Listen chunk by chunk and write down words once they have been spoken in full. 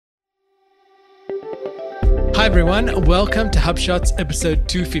Hi everyone, welcome to HubShot's episode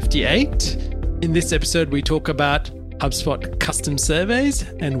 258. In this episode, we talk about HubSpot custom surveys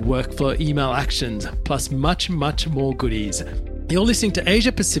and workflow email actions, plus much more goodies. You're listening to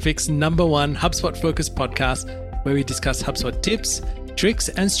Asia Pacific's #1 HubSpot-focused podcast, where we discuss HubSpot tips, tricks,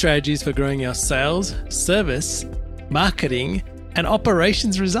 and strategies for growing your sales, service, marketing, and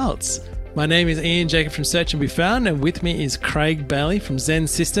operations results. My name is Ian Jacob from Search and Be Found, and with me is Craig Bailey from Zen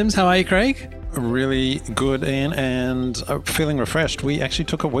Systems. How are you, Craig? Really good, Ian, and feeling refreshed. We actually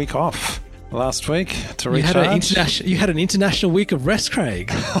took a week off last week to recharge. You had an international week of rest, Craig.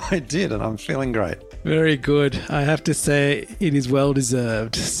 I did, and I'm feeling great. Very good. I have to say it is well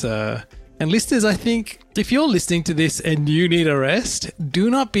deserved. So, and listeners, I think if you're listening to this and you need a rest, do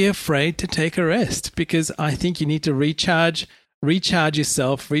not be afraid to take a rest, because I think you need to recharge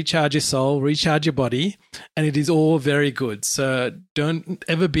yourself, recharge your soul, recharge your body, and it is all very good. So don't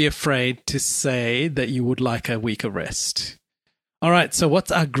ever be afraid to say that you would like a week of rest. All right, so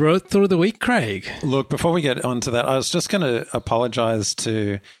what's our growth through the week, Craig? Look, before we get onto that, I was just going to apologize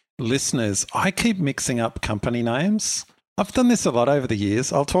to listeners. I keep mixing up company names. I've done this a lot over the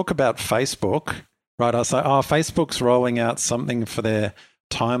years. I'll talk about Facebook, right? I'll say, Facebook's rolling out something for their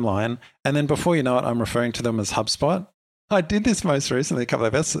timeline. And then before you know it, I'm referring to them as HubSpot. I did this most recently, a couple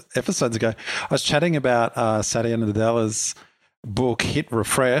of episodes ago. I was chatting about Satya Nadella's book, Hit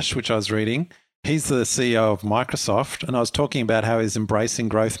Refresh, which I was reading. He's the CEO of Microsoft, and I was talking about how he's embracing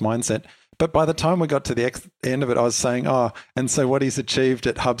growth mindset. But by the time we got to the end of it, I was saying, and so what he's achieved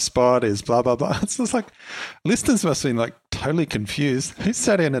at HubSpot is blah, blah, blah. It's just like, listeners must have been totally confused. Who's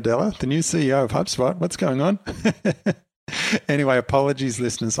Satya Nadella, the new CEO of HubSpot? What's going on? Anyway, apologies,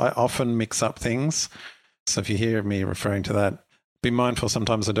 listeners. I often mix up things. So if you hear me referring to that, be mindful,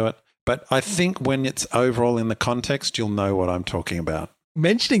 sometimes I do it. But I think when it's overall in the context, you'll know what I'm talking about.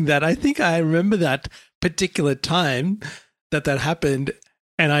 Mentioning that, I think I remember that particular time that happened,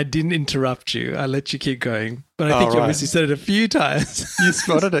 and I didn't interrupt you. I let you keep going. But I think you obviously said it a few times. You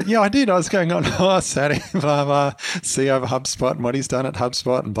spotted it. Yeah, I did. I was going on, Satty, blah, blah, CEO of HubSpot and what he's done at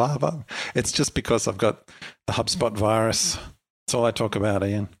HubSpot and blah, blah. It's just because I've got the HubSpot virus. That's all I talk about,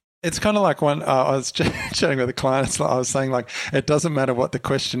 Ian. It's kind of like when I was chatting with a client. I was saying, it doesn't matter what the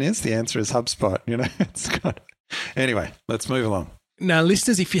question is. The answer is HubSpot. It's kind of... Anyway, let's move along. Now,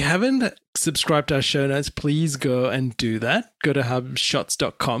 listeners, if you haven't subscribed to our show notes, please go and do that. Go to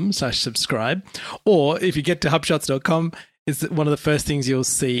hubshots.com/subscribe. Or if you get to hubshots.com, it's one of the first things you'll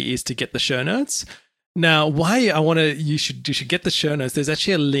see is to get the show notes. Now, you should get the show notes. There's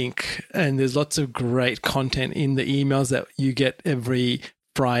actually a link, and there's lots of great content in the emails that you get every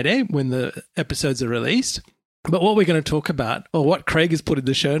Friday when the episodes are released. But what we're going to talk about, or what Craig has put in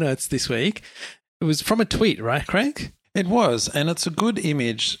the show notes this week, it was from a tweet, right, Craig? It was, and it's a good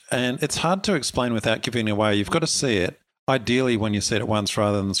image, and it's hard to explain without giving it away. You've got to see it, ideally when you see it once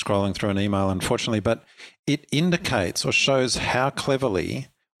rather than scrolling through an email, unfortunately. But it indicates or shows how cleverly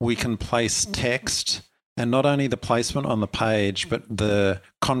we can place text, and not only the placement on the page, but the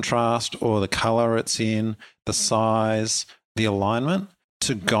contrast or the color it's in, the size, the alignment,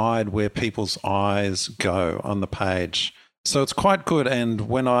 to guide where people's eyes go on the page. So it's quite good. And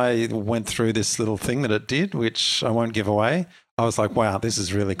when I went through this little thing that it did, which I won't give away, I was like, wow, this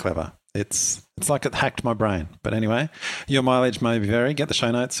is really clever. It's like it hacked my brain. But anyway, your mileage may vary. Get the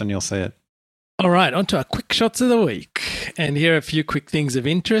show notes and you'll see it. All right, on to our quick shots of the week. And here are a few quick things of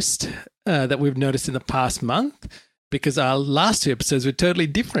interest that we've noticed in the past month, because our last two episodes were totally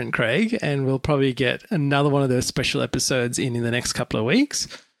different, Craig, and we'll probably get another one of those special episodes in the next couple of weeks.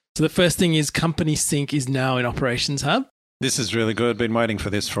 So the first thing is Company Sync is now in Operations Hub. This is really good. Been waiting for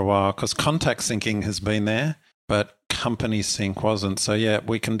this for a while because contact syncing has been there, but Company Sync wasn't. So yeah,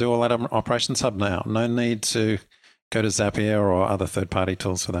 we can do all that on Operations Hub now. No need to go to Zapier or other third-party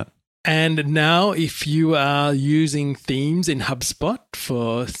tools for that. And now if you are using themes in HubSpot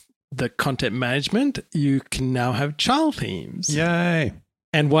for the content management, you can now have child themes. Yay.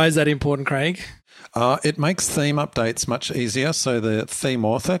 And why is that important, Craig? It makes theme updates much easier. So the theme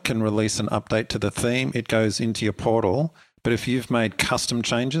author can release an update to the theme. It goes into your portal. But if you've made custom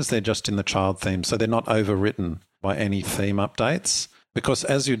changes, they're just in the child theme. So they're not overwritten by any theme updates. Because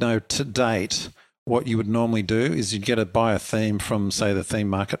as you know, to date, what you would normally do is you'd buy a theme from, say, the theme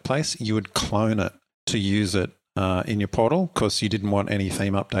marketplace. You would clone it to use it in your portal because you didn't want any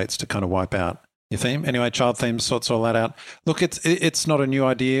theme updates to kind of wipe out your theme. Anyway, child theme sorts all that out. Look, it's not a new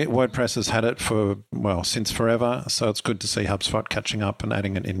idea. WordPress has had it since forever. So it's good to see HubSpot catching up and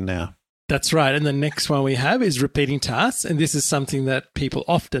adding it in now. That's right. And the next one we have is repeating tasks. And this is something that people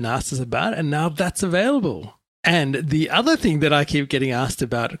often ask us about. And now that's available. And the other thing that I keep getting asked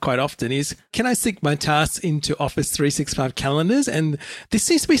about quite often is, can I sync my tasks into Office 365 calendars? And this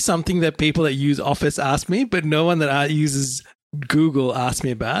seems to be something that people that use Office ask me, but no one that uses Google asked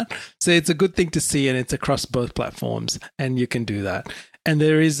me about. So it's a good thing to see, and it's across both platforms, and you can do that. And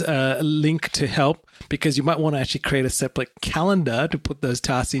there is a link to help, because you might want to actually create a separate calendar to put those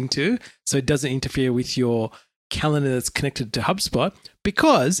tasks into, so it doesn't interfere with your calendar that's connected to HubSpot.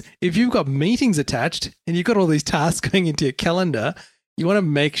 Because if you've got meetings attached and you've got all these tasks going into your calendar, you want to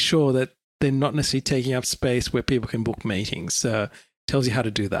make sure that they're not necessarily taking up space where people can book meetings. So it tells you how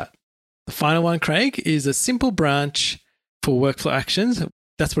to do that. The final one, Craig, is a simple branch for workflow actions.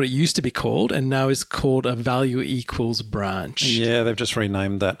 That's what it used to be called, and now is called a value equals branch. Yeah, they've just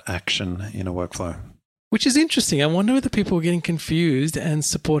renamed that action in a workflow. Which is interesting. I wonder whether people are getting confused and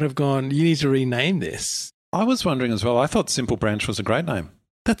support have gone, you need to rename this. I was wondering as well. I thought Simple Branch was a great name.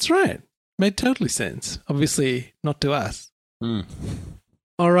 That's right. Made totally sense. Obviously, not to us.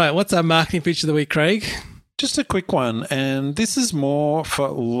 All right. What's our marketing feature of the week, Craig? Just a quick one. And this is more for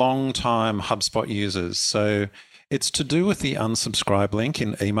long-time HubSpot users. So it's to do with the unsubscribe link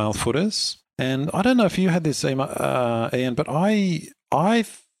in email footers. And I don't know if you had this email, Ian, but I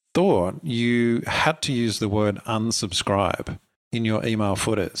thought you had to use the word unsubscribe in your email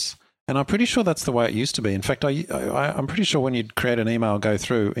footers. And I'm pretty sure that's the way it used to be. In fact, I'm pretty sure when you'd create an email, go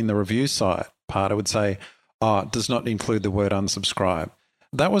through in the review site part, it would say, it does not include the word unsubscribe.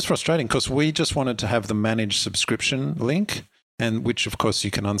 That was frustrating because we just wanted to have the managed subscription link, and which, of course,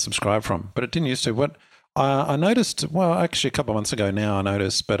 you can unsubscribe from. But it didn't used to. What I noticed, well, actually a couple of months ago now I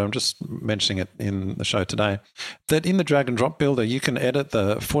noticed, but I'm just mentioning it in the show today, that in the drag and drop builder, you can edit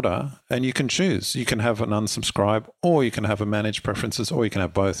the footer and you can choose. You can have an unsubscribe, or you can have a manage preferences, or you can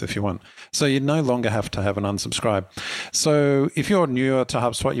have both if you want. So you no longer have to have an unsubscribe. So if you're newer to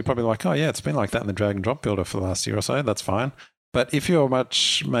HubSpot, you're probably like, oh yeah, it's been like that in the drag and drop builder for the last year or so. That's fine. But if you're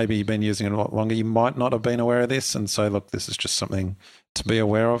maybe you've been using it a lot longer, you might not have been aware of this. And so, look, this is just something to be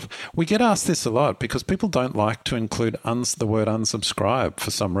aware of. We get asked this a lot because people don't like to include the word unsubscribe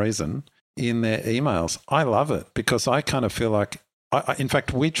for some reason in their emails. I love it because I kind of feel like, in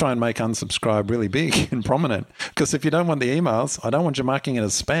fact, we try and make unsubscribe really big and prominent, because if you don't want the emails, I don't want you marking it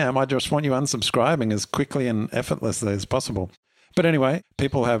as spam. I just want you unsubscribing as quickly and effortlessly as possible. But anyway,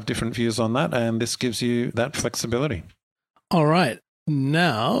 people have different views on that, and this gives you that flexibility. All right.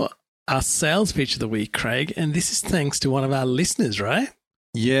 Now, our sales feature of the week, Craig, and this is thanks to one of our listeners, right?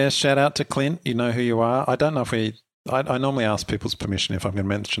 Yeah, shout out to Clint. You know who you are. I don't know if I normally ask people's permission if I'm going to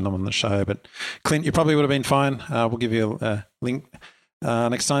mention them on the show, but Clint, you probably would have been fine. We'll give you a link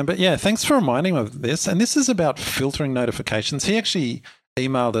next time. But yeah, thanks for reminding me of this. And this is about filtering notifications. He actually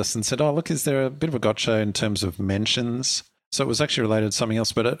emailed us and said, oh, look, is there a bit of a gotcha in terms of mentions? So it was actually related to something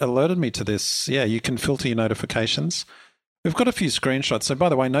else, but it alerted me to this. Yeah, you can filter your notifications. We've got a few screenshots. So by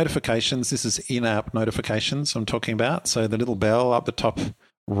the way, notifications, this is in-app notifications I'm talking about. So the little bell up the top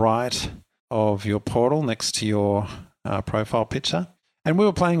right of your portal next to your profile picture. And we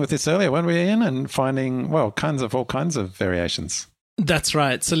were playing with this earlier, weren't we, Ian, and finding, well, all kinds of variations. That's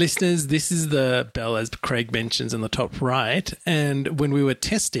right. So listeners, this is the bell, as Craig mentions, in the top right. And when we were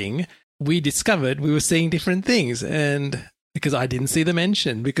testing, we discovered we were seeing different things. And because I didn't see the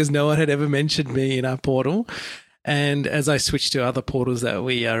mention, because no one had ever mentioned me in our portal. And as I switched to other portals that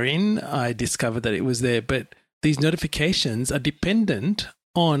we are in, I discovered that it was there. But these notifications are dependent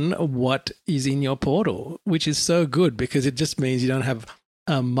on what is in your portal, which is so good because it just means you don't have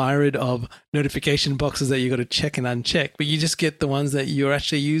a myriad of notification boxes that you got to check and uncheck, but you just get the ones that you're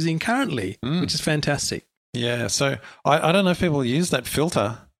actually using currently, which is fantastic. Yeah. So I don't know if people use that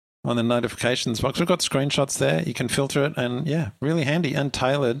filter on the notifications box. We've got screenshots there. You can filter it, and yeah, really handy and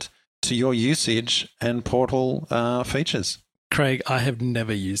tailored to your usage and portal features. Craig, I have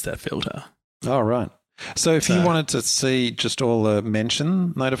never used that filter. Oh, right. So if you wanted to see just all the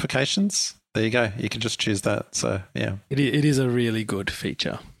mention notifications, there you go. You can just choose that. So, yeah. It is a really good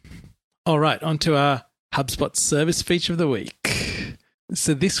feature. All right, on to our HubSpot service feature of the week.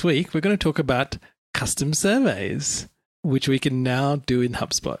 So this week, we're going to talk about custom surveys, which we can now do in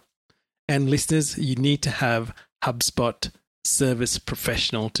HubSpot. And listeners, you need to have HubSpot Service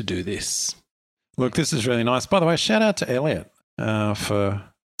Professional to do this. Look, this is really nice. By the way, shout out to Elliot for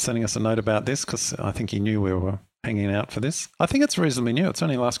sending us a note about this, because I think he knew we were hanging out for this. I think it's reasonably new. It's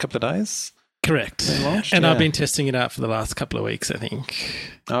only the last couple of days. Correct. And I've been testing it out for the last couple of weeks, I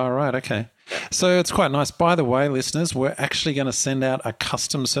think. All right. Okay. So it's quite nice. By the way, listeners, we're actually going to send out a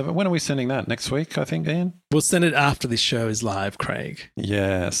custom survey. When are we sending that? Next week, I think, Ian? We'll send it after this show is live, Craig.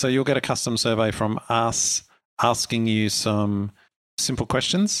 Yeah. So you'll get a custom survey from us asking you some simple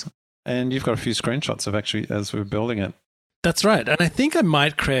questions. And you've got a few screenshots of actually as we were building it. That's right. And I think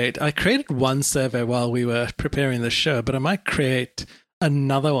I created one survey while we were preparing the show, but I might create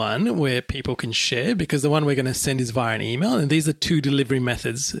another one where people can share, because the one we're going to send is via an email. And these are two delivery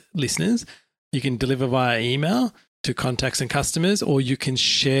methods, listeners. You can deliver via email to contacts and customers, or you can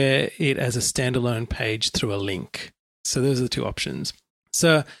share it as a standalone page through a link. So those are the two options.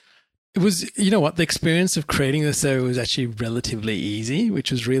 So it was, you know what, the experience of creating the survey was actually relatively easy,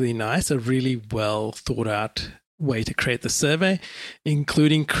 which was really nice. A really well thought out way to create the survey,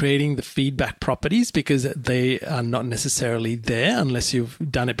 including creating the feedback properties, because they are not necessarily there unless you've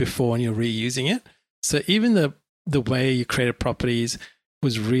done it before and you're reusing it. So even the way you created properties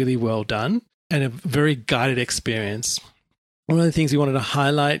was really well done and a very guided experience. One of the things we wanted to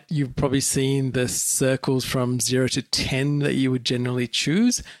highlight, you've probably seen the circles from 0 to 10 that you would generally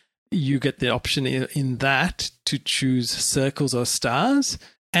choose. You get the option in that to choose circles or stars.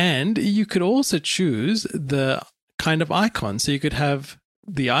 And you could also choose the kind of icon. So you could have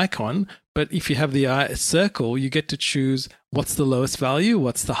the icon, but if you have the circle, you get to choose what's the lowest value,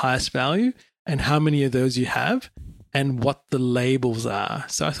 what's the highest value, and how many of those you have, and what the labels are.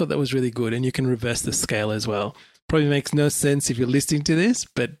 So I thought that was really good. And you can reverse the scale as well. Probably makes no sense if you're listening to this,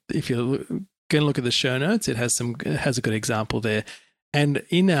 but if you're going to look at the show notes, it has a good example there. And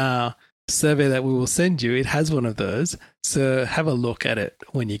in our survey that we will send you, it has one of those. So have a look at it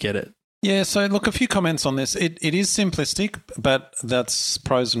when you get it. Yeah, so look, a few comments on this. It is simplistic, but that's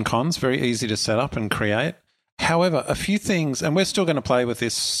pros and cons, very easy to set up and create. However, a few things, and we're still going to play with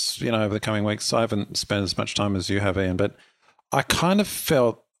this, over the coming weeks. I haven't spent as much time as you have, Ian, but I kind of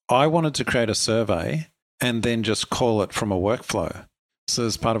felt I wanted to create a survey and then just call it from a workflow. So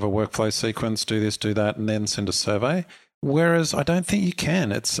as part of a workflow sequence, do this, do that, and then send a survey. Whereas I don't think you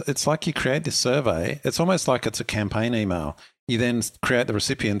can. It's like you create this survey. It's almost like it's a campaign email. You then create the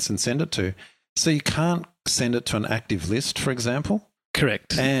recipients and send it to. So you can't send it to an active list, for example.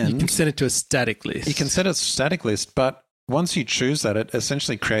 Correct. And you can send it to a static list. You can set a static list, but once you choose that, it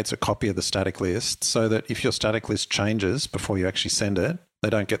essentially creates a copy of the static list so that if your static list changes before you actually send it, they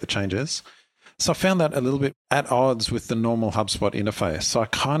don't get the changes. So I found that a little bit at odds with the normal HubSpot interface. So I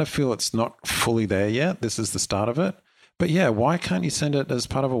kind of feel it's not fully there yet. This is the start of it. But yeah, why can't you send it as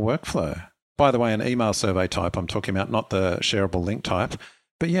part of a workflow? By the way, an email survey type I'm talking about, not the shareable link type.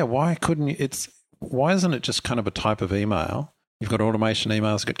 But yeah, why couldn't you? Why isn't it just kind of a type of email? You've got automation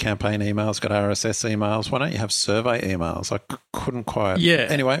emails, you've got campaign emails, got RSS emails. Why don't you have survey emails? I couldn't quite. Yeah.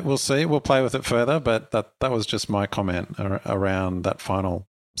 Anyway, we'll see. We'll play with it further. But that was just my comment around that final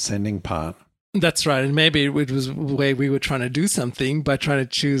sending part. That's right. And maybe it was the way we were trying to do something by trying to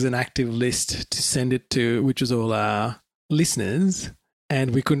choose an active list to send it to, which was all our listeners,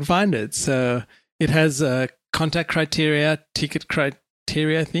 and we couldn't find it. So it has contact criteria, ticket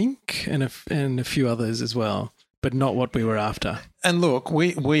criteria, I think, and a few others as well, but not what we were after. And look,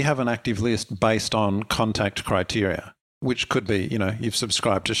 we have an active list based on contact criteria, which could be, you've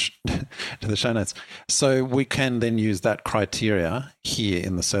subscribed to the show notes. So we can then use that criteria here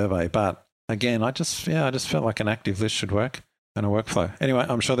in the survey. But again, I just felt like an active list should work and a workflow. Anyway,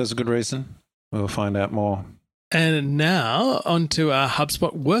 I'm sure there's a good reason. We'll find out more. And now on to our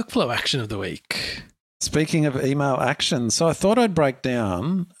HubSpot workflow action of the week. Speaking of email actions, so I thought I'd break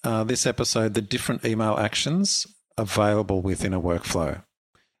down this episode, the different email actions available within a workflow.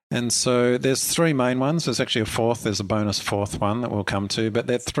 And so there's three main ones. There's actually a fourth. There's a bonus fourth one that we'll come to. But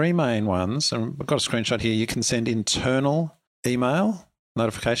there are three main ones. And I've got a screenshot here. You can send internal email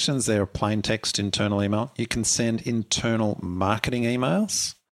notifications. They're plain text internal email. You can send internal marketing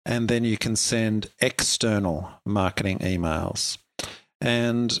emails. And then you can send external marketing emails.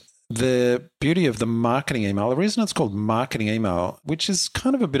 And the beauty of the marketing email, the reason it's called marketing email, which is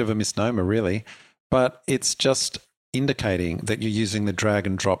kind of a bit of a misnomer really, but it's just indicating that you're using the drag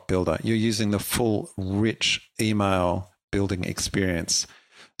and drop builder. You're using the full rich email building experience.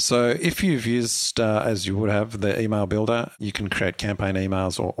 So if you've used, as you would have, the email builder, you can create campaign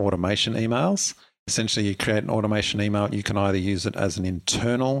emails or automation emails. Essentially, you create an automation email. You can either use it as an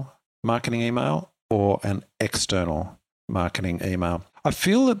internal marketing email or an external marketing email. I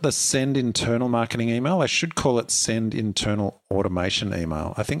feel that the send internal marketing email, I should call it send internal automation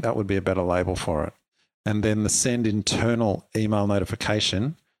email. I think that would be a better label for it. And then the send internal email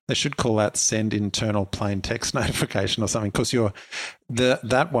notification, they should call that send internal plain text notification or something, because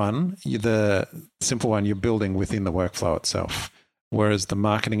the simple one you're building within the workflow itself. Whereas the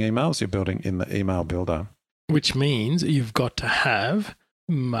marketing emails, you're building in the email builder. Which means you've got to have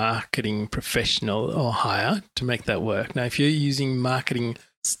marketing professional or higher to make that work. Now, if you're using marketing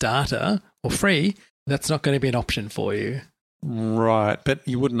starter or free, that's not going to be an option for you. Right. But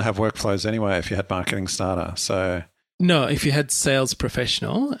you wouldn't have workflows anyway if you had Marketing Starter. So No, if you had Sales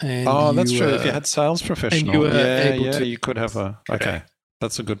Professional and that's true. If you had Sales Professional, and you were able to, you could have okay.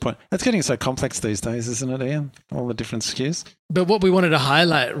 That's a good point. It's getting so complex these days, isn't it, Ian? All the different SKUs. But what we wanted to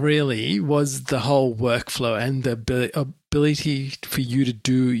highlight really was the whole workflow and the ability for you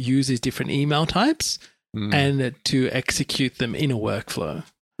to use these different email types and to execute them in a workflow.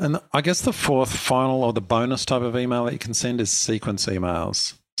 And I guess the fourth, final, or the bonus type of email that you can send is sequence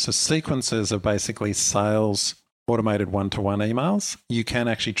emails. So sequences are basically sales automated one-to-one emails. You can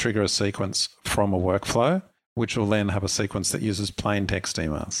actually trigger a sequence from a workflow, which will then have a sequence that uses plain text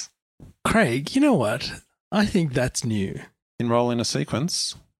emails. Craig, you know what? I think that's new. Enroll in a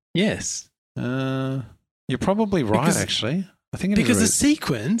sequence? Yes. You're probably right, actually. I think because the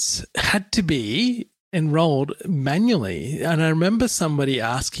sequence had to be enrolled manually. And I remember somebody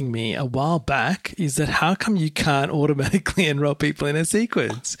asking me a while back, is that how come you can't automatically enroll people in a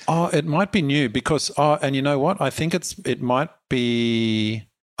sequence? Oh, it might be new because, and you know what? I think it might be,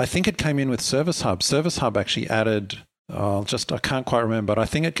 I think it came in with Service Hub. Service Hub actually added, I can't quite remember, but I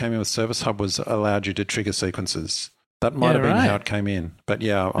think it came in with Service Hub allowed you to trigger sequences. That might have been how it came in. But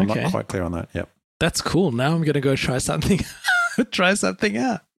yeah, I'm not quite clear on that. Yep. That's cool. Now I'm going to go try something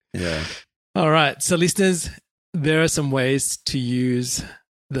out. Yeah. All right. So listeners, there are some ways to use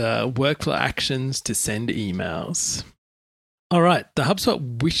the workflow actions to send emails. All right. The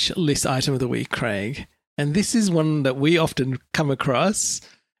HubSpot wish list item of the week, Craig. And this is one that we often come across.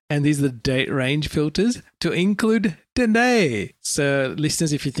 And these are the date range filters to include today. So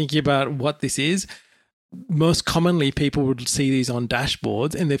listeners, if you're thinking about what this is, most commonly people would see these on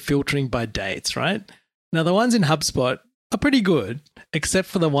dashboards and they're filtering by dates, right? Now, the ones in HubSpot are pretty good, except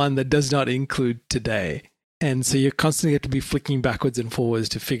for the one that does not include today. And so you constantly have to be flicking backwards and forwards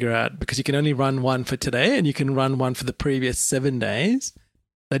to figure out, because you can only run one for today and you can run one for the previous 7 days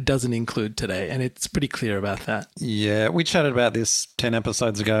that doesn't include today. And it's pretty clear about that. Yeah, we chatted about this 10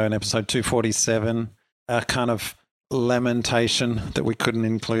 episodes ago in episode 247, our kind of lamentation that we couldn't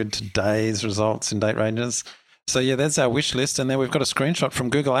include today's results in date ranges. So yeah, there's our wish list. And then we've got a screenshot from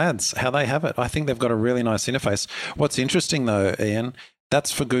Google Ads, how they have it. I think they've got a really nice interface. What's interesting though, Ian,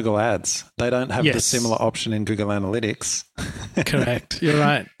 that's for Google Ads. They don't have the similar option in Google Analytics. Correct. You're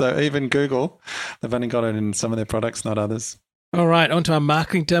right. So even Google, they've only got it in some of their products, not others. All right, on to our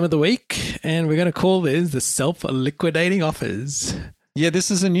marketing term of the week. And we're going to call this the self-liquidating offers. Yeah,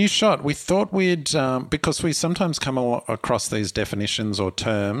 this is a new shot. We thought we'd, because we sometimes come across these definitions or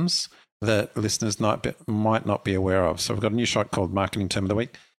terms that listeners might not be aware of. So we've got a new shot called Marketing Term of the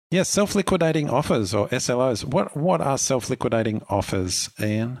Week. Yeah, self-liquidating offers or SLOs. What are self-liquidating offers,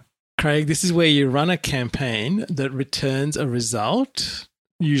 Ian? Craig, this is where you run a campaign that returns a result,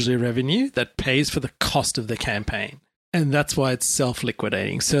 usually revenue, that pays for the cost of the campaign. And that's why it's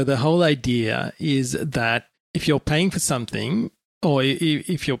self-liquidating. So the whole idea is that if you're paying for something, or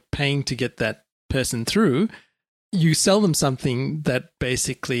if you're paying to get that person through, you sell them something that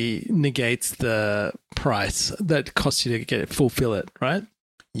basically negates the price that costs you to fulfill it, right?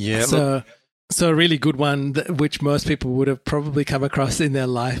 Yeah. So a really good one, which most people would have probably come across in their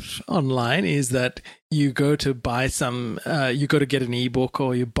life online, is that you go to buy you go to get an ebook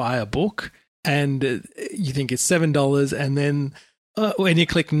or you buy a book and you think it's $7. And then when you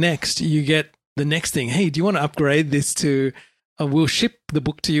click next, you get the next thing. Hey, do you want to upgrade this to, we'll ship the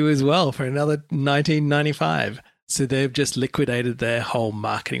book to you as well for another $19.95. So they've just liquidated their whole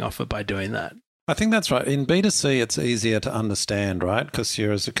marketing offer by doing that. I think that's right. In B2C, it's easier to understand, right? Because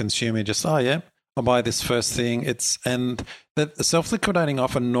you're as a consumer just, I'll buy this first thing. And the self-liquidating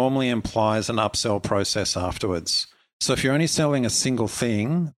offer normally implies an upsell process afterwards. So if you're only selling a single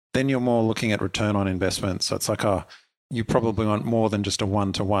thing, then you're more looking at return on investment. So it's like, you probably want more than just a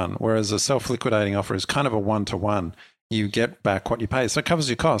one-to-one. Whereas a self-liquidating offer is kind of a one-to-one. You get back what you pay. So it covers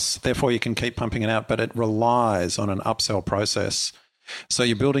your costs. Therefore, you can keep pumping it out, but it relies on an upsell process. So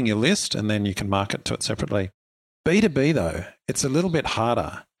you're building your list and then you can market to it separately. B2B, though, it's a little bit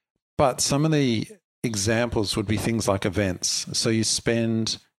harder. But some of the examples would be things like events. So you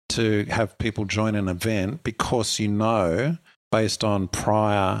spend to have people join an event because you know, based on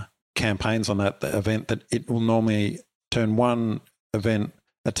prior campaigns on that event, that it will normally turn one event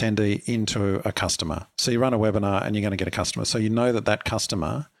attendee into a customer. So you run a webinar and you're going to get a customer. So you know that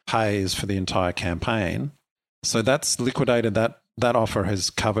customer pays for the entire campaign. So that's liquidated, that offer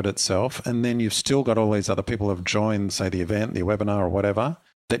has covered itself. And then you've still got all these other people who have joined, say, the event, the webinar or whatever,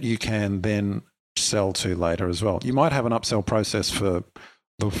 that you can then sell to later as well. You might have an upsell process for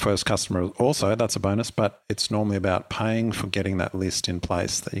the first customer also, that's a bonus, but it's normally about paying for getting that list in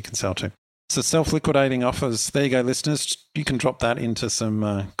place that you can sell to. So self-liquidating offers. There you go, listeners. You can drop that into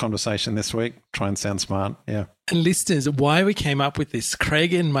some conversation this week. Try and sound smart. Yeah. And listeners, why we came up with this,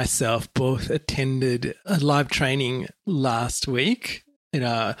 Craig and myself both attended a live training last week in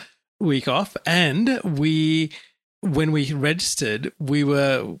our week off. And when we registered, we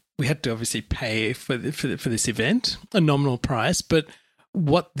had to obviously pay for this event, a nominal price. But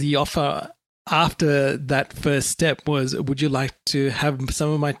what the offer after that first step was, would you like to have some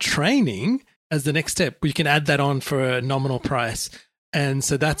of my training as the next step? We can add that on for a nominal price. And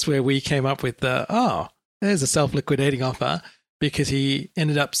so that's where we came up with there's a self-liquidating offer, because he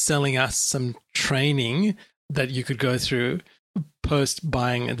ended up selling us some training that you could go through post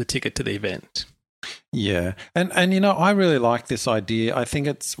buying the ticket to the event. Yeah. And I really like this idea. I think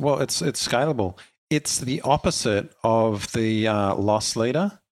it's scalable. It's the opposite of the loss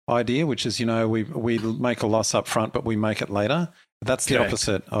leader idea, which is, we make a loss up front, but we make it later. That's the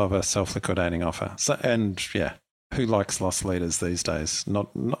opposite of a self-liquidating offer. So, and yeah, who likes loss leaders these days? Not.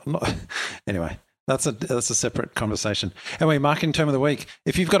 Anyway, that's a separate conversation. Anyway, marketing term of the week.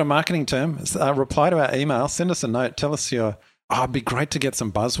 If you've got a marketing term, reply to our email, send us a note, tell us it'd be great to get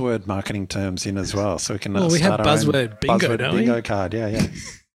some buzzword marketing terms in as well, so we can we have buzzword bingo, don't we? Bingo card. Yeah.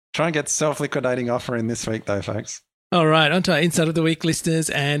 Try and get self-liquidating offer in this week, though, folks. All right, on to our Insight of the Week, listeners,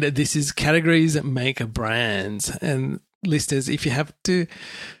 and this is categories make brands. And listeners, if you have to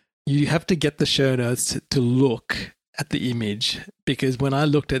get the show notes to look at the image, because when I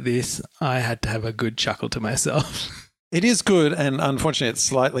looked at this, I had to have a good chuckle to myself. It is good, and unfortunately, it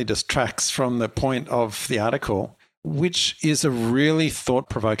slightly distracts from the point of the article, which is a really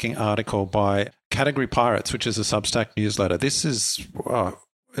thought-provoking article by Category Pirates, which is a Substack newsletter. This is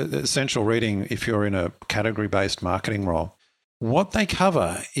essential reading if you're in a category-based marketing role. What they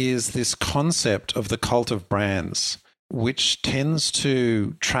cover is this concept of the cult of brands, which tends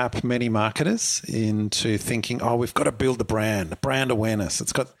to trap many marketers into thinking, we've got to build the brand awareness.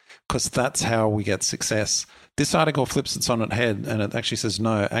 Because that's how we get success. This article flips it on its head, and it actually says,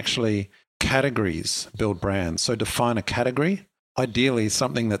 no, actually categories build brands. So define a category, ideally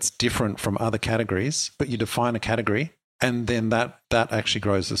something that's different from other categories, but you define a category, and then that actually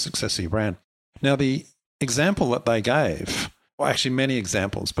grows the success of your brand. Now, the example that they gave, well, actually many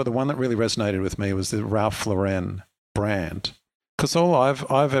examples, but the one that really resonated with me was the Ralph Lauren brand. Because all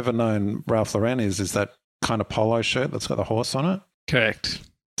I've ever known Ralph Lauren is that kind of polo shirt that's got the horse on it. Correct.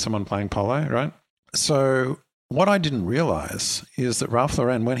 Someone playing polo, right? So what I didn't realize is that Ralph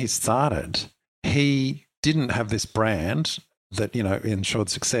Lauren, when he started, he didn't have this brand that, ensured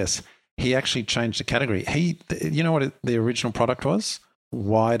success. He actually changed the category. You know what the original product was?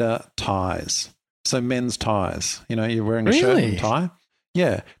 Wider ties. So men's ties. You're wearing a shirt and tie.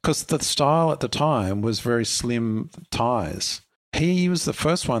 Yeah, because the style at the time was very slim ties. He was the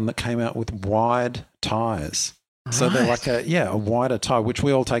first one that came out with wide ties. Right. So they're like a wider tie, which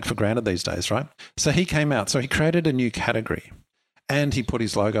we all take for granted these days, right? So he came out. So he created a new category, and he put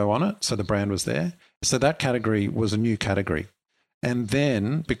his logo on it. So the brand was there. So that category was a new category. And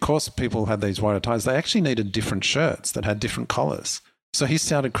then because people had these wider ties, they actually needed different shirts that had different collars. So he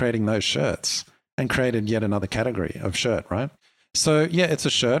started creating those shirts and created yet another category of shirt, right? So yeah, it's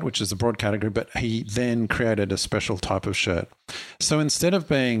a shirt, which is a broad category, but he then created a special type of shirt. So instead of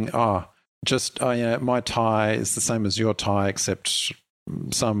being, my tie is the same as your tie, except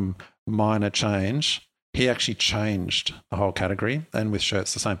some minor change, he actually changed the whole category, and with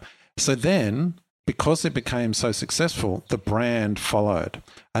shirts the same. So then, because it became so successful, the brand followed.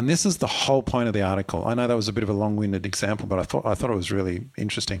 And this is the whole point of the article. I know that was a bit of a long-winded example, but I thought it was really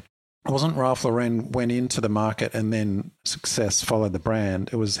interesting. It wasn't Ralph Lauren went into the market and then success followed the brand.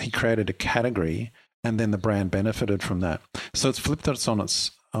 It was he created a category and then the brand benefited from that. So it's flipped it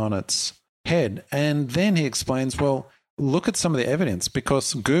on its head. And then he explains, well, look at some of the evidence,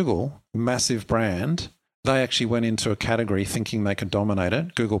 because Google, massive brand, they actually went into a category thinking they could dominate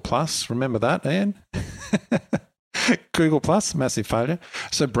it. Google Plus, remember that, Ian? Google Plus, massive failure.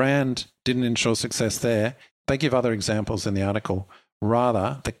 So brand didn't ensure success there. They give other examples in the article.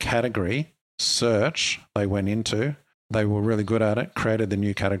 Rather, the category, search, they went into, they were really good at it, created the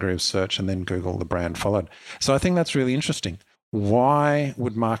new category of search, and then Google, the brand, followed. So I think that's really interesting. Why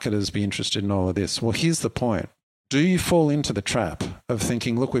would marketers be interested in all of this? Well, here's the point. Do you fall into the trap of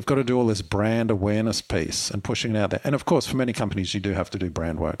thinking, look, we've got to do all this brand awareness piece and pushing it out there? And of course, for many companies, you do have to do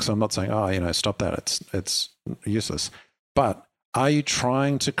brand work. So I'm not saying, stop that. It's useless. But are you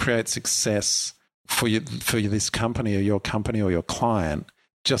trying to create success for this company or your client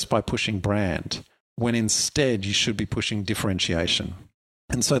just by pushing brand, when instead you should be pushing differentiation?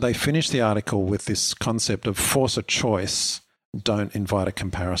 And so they finish the article with this concept of force a choice, don't invite a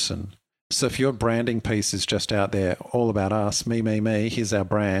comparison. So if your branding piece is just out there, all about us, me, here's our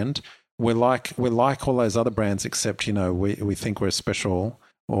brand. We're like all those other brands, except, we think we're special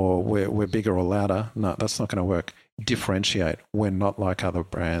or we're bigger or louder. No, that's not going to work. Differentiate. We're not like other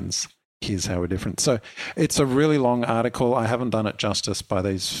brands. Here's how we're different. So it's a really long article. I haven't done it justice by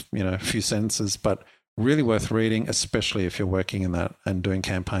these, few sentences, but really worth reading, especially if you're working in that and doing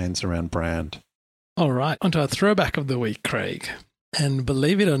campaigns around brand. All right, onto our throwback of the week, Craig. And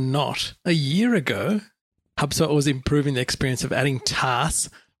believe it or not, a year ago, HubSpot was improving the experience of adding tasks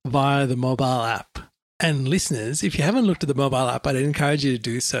via the mobile app. And listeners, if you haven't looked at the mobile app, I'd encourage you to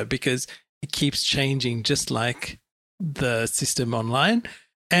do so because it keeps changing just like the system online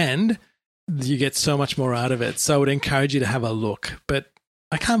and you get so much more out of it. So I would encourage you to have a look. But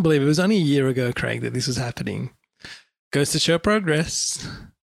I can't believe it was only a year ago, Craig, that this was happening. Goes to show progress.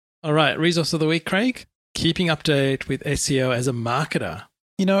 All right, resource of the week, Craig. Keeping up to date with SEO as a marketer.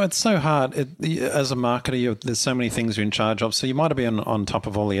 It's so hard. As a marketer, there's so many things you're in charge of. So you might have been on top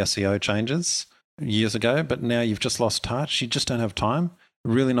of all the SEO changes years ago, but now you've just lost touch. You just don't have time.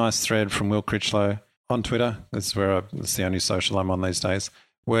 Really nice thread from Will Critchlow on Twitter. It's the only social I'm on these days,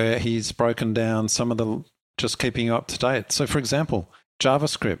 where he's broken down some of the just keeping you up to date. So, for example,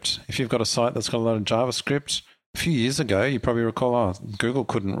 JavaScript. If you've got a site that's got a lot of JavaScript, a few years ago, you probably recall, Google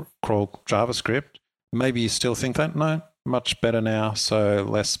couldn't crawl JavaScript. Maybe you still think that. No, much better now, so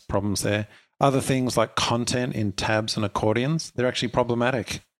less problems there. Other things like content in tabs and accordions, they're actually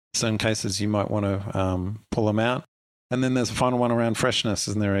problematic. Certain cases you might want to pull them out. And then there's a final one around freshness,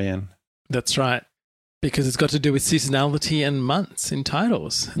 isn't there, Ian? That's right, because it's got to do with seasonality and months in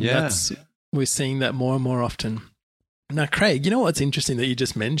titles. Yeah. We're seeing that more and more often. Now, Craig, you know what's interesting that you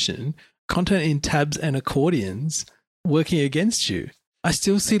just mentioned? Content in tabs and accordions working against you. I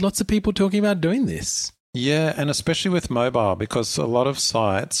still see lots of people talking about doing this. Yeah, and especially with mobile, because a lot of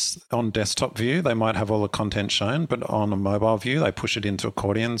sites on desktop view, they might have all the content shown, but on a mobile view, they push it into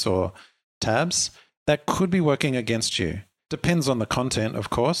accordions or tabs. That could be working against you. Depends on the content, of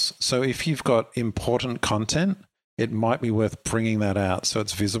course. So if you've got important content, it might be worth bringing that out so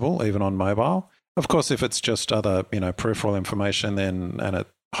it's visible even on mobile. Of course, if it's just other, peripheral information, and it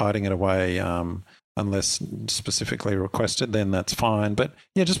hiding it away, unless specifically requested, then that's fine. But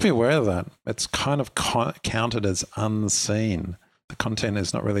yeah, just be aware of that. It's kind of counted as unseen. The content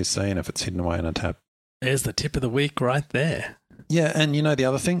is not really seen if it's hidden away in a tab. There's the tip of the week right there. Yeah, and the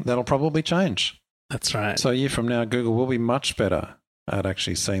other thing, that'll probably change. That's right. So a year from now, Google will be much better at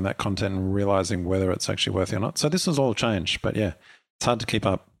actually seeing that content and realizing whether it's actually worthy or not. So this has all changed, but yeah, it's hard to keep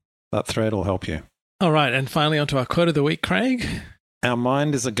up. That thread will help you. All right, and finally onto our quote of the week, Craig. Our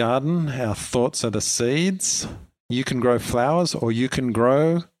mind is a garden. Our thoughts are the seeds. You can grow flowers or you can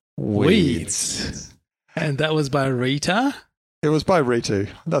grow weeds. And that was by Rita. It was by Ritu.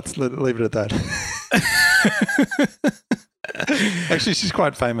 Leave it at that. Actually, she's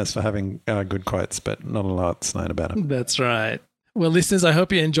quite famous for having good quotes, but not a lot's known about her. That's right. Well, listeners, I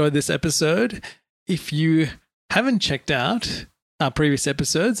hope you enjoyed this episode. If you haven't checked out our previous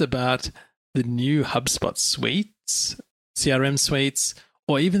episodes about the new HubSpot suites, CRM suites,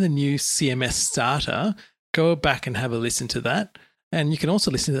 or even the new CMS starter, go back and have a listen to that. And you can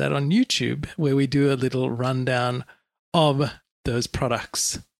also listen to that on YouTube, where we do a little rundown of those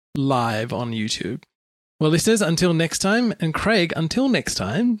products live on YouTube. Well, listeners, until next time, and Craig, until next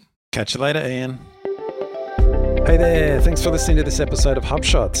time. Catch you later, Ian. Hey there, thanks for listening to this episode of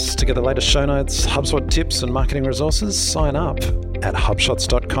HubShots. To get the latest show notes, HubSpot tips and marketing resources, sign up at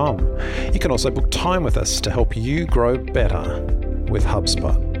hubshots.com. You can also book time with us to help you grow better with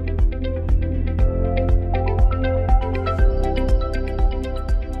HubSpot.